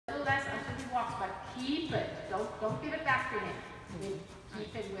keep it. Don't give it back to him.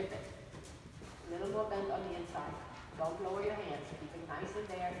 Keep him with it. A little more bend on the inside. Don't lower your hands. Keep it nice in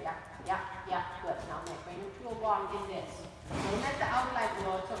there. Yeah. Good. Now bring him to a walk in this. Don't let the outline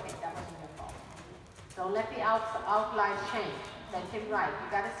go. It's okay. That wasn't your fault. Don't let the outline change. Bend him right. You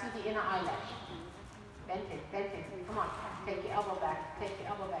got to see the inner eyelash. Bend him. Come on. Take your elbow back.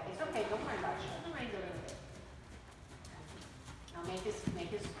 It's okay. Don't worry about it. Just raise a little bit. Now make his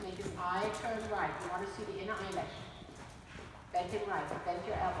eye turn right. You want to see the inner eyelash. Bend him right. Bend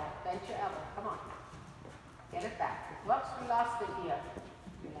your elbow. Come on. Get it back. Whoops, we lost it here.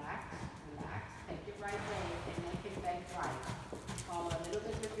 Relax. Take it right way and make it bend right. Follow a little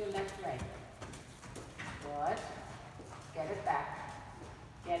bit with your left leg. Good. Get it back.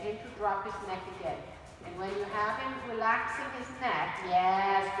 Get him to drop his neck again. And when you have him relaxing his neck,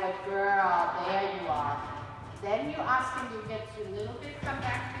 yes, good girl, there you are. Then you ask him to get you a little bit, come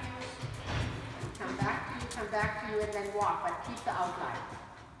back to you, and then walk, but keep the outline.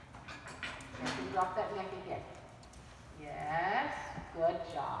 And you drop that neck again. Yes, good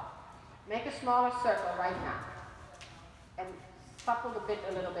job. Make a smaller circle right now. And supple the bit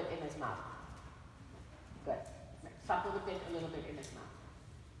a little bit in his mouth. Good. Supple the bit a little bit in his mouth.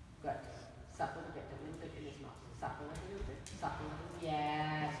 Good. Supple the bit a little bit in his mouth. Supple it a little bit.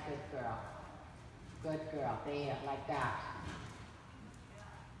 Yes, good girl. There, like that.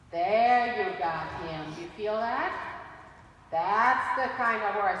 There you got him. Do you feel that? That's the kind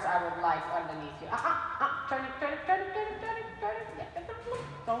of horse I would like underneath you. Turn it. Yeah.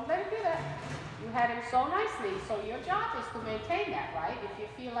 Don't let him do that. You had him so nicely, so your job is to maintain that, right? If you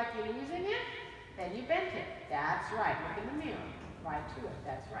feel like you're losing it, then you bend it. That's right. Look in the mirror. Right to it.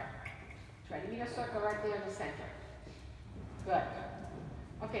 That's right. Try to meet a circle right there in the center. Good.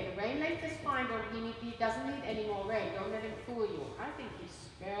 Okay, the rein length is fine. He doesn't need any more rein. Don't let him fool you. I think he's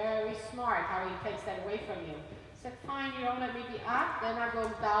very smart how he takes that away from you. He said, fine, you don't let me be up, then I go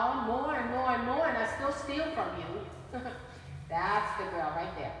down more and more, and I still steal from you. That's the girl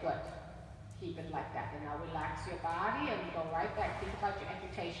right there. Good. Keep it like that. And now relax your body and go right back. Think about your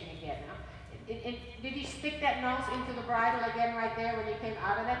amputation again. Huh? Did he stick that nose into the bridle again right there when you came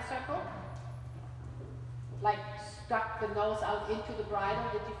out of that circle? Like stuck the nose out into the bridle.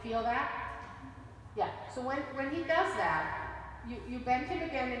 Did you feel that? Yeah. So when he does that, you bend him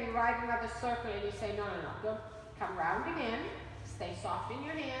again and you ride another circle and you say, no. Don't come rounding in. Stay soft in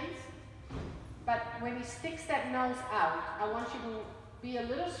your hands. But when he sticks that nose out, I want you to be a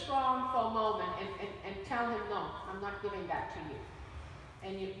little strong for a moment and tell him, no, I'm not giving that to you.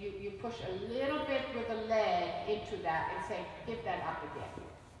 And you push a little bit with the leg into that and say, give that up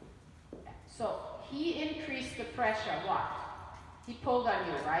again. So he increased the pressure, what? He pulled on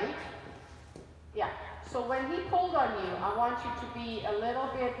you, right? Yeah. So when he pulled on you, I want you to be a little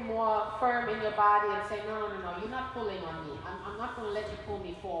bit more firm in your body and say, no, you're not pulling on me. I'm not going to let you pull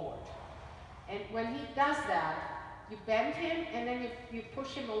me forward. And when he does that, you bend him and then you push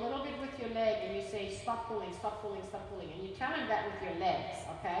him a little bit with your leg and you say, stop pulling. And you tell him that with your legs,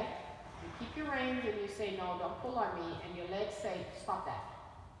 okay? You keep your reins and you say, no, don't pull on me. And your legs say, stop that.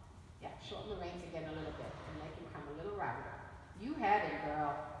 Yeah, shorten the reins again a little bit and make him come a little rounder. You had it,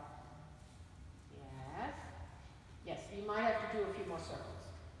 girl. Yes, you might have to do a few more circles.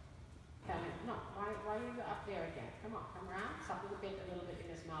 Tell him, no, why are you up there again? Come on, come around. Supple the bit a little bit in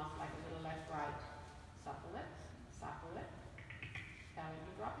his mouth, like a little left, right. Supple it. Tell him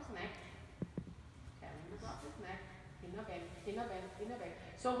to drop his neck. Inner bend.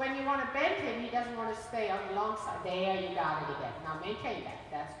 So when you want to bend him, he doesn't want to stay on the long side. There, you got it again. Now maintain that.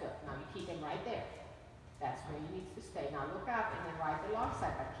 That's good. Now you keep him right there. That's where he needs to stay. Now look up and then ride the long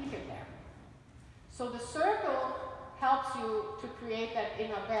side, but keep him there. So the circle helps you to create that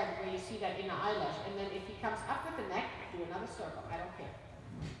inner bend where you see that inner eyelash. And then if he comes up with the neck, do another circle. I don't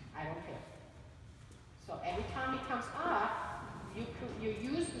care. So every time he comes up, you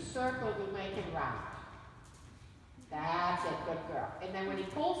use the circle to make him round. That's it, good girl. And then when he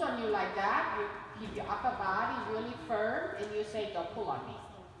pulls on you like that, you keep your upper body really firm and you say, don't pull on me.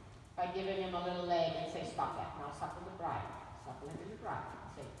 By giving him a little leg and say, stop that. Now supple the bridle. Supple him in the bridle.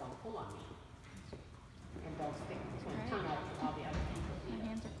 Say, don't pull on me. And don't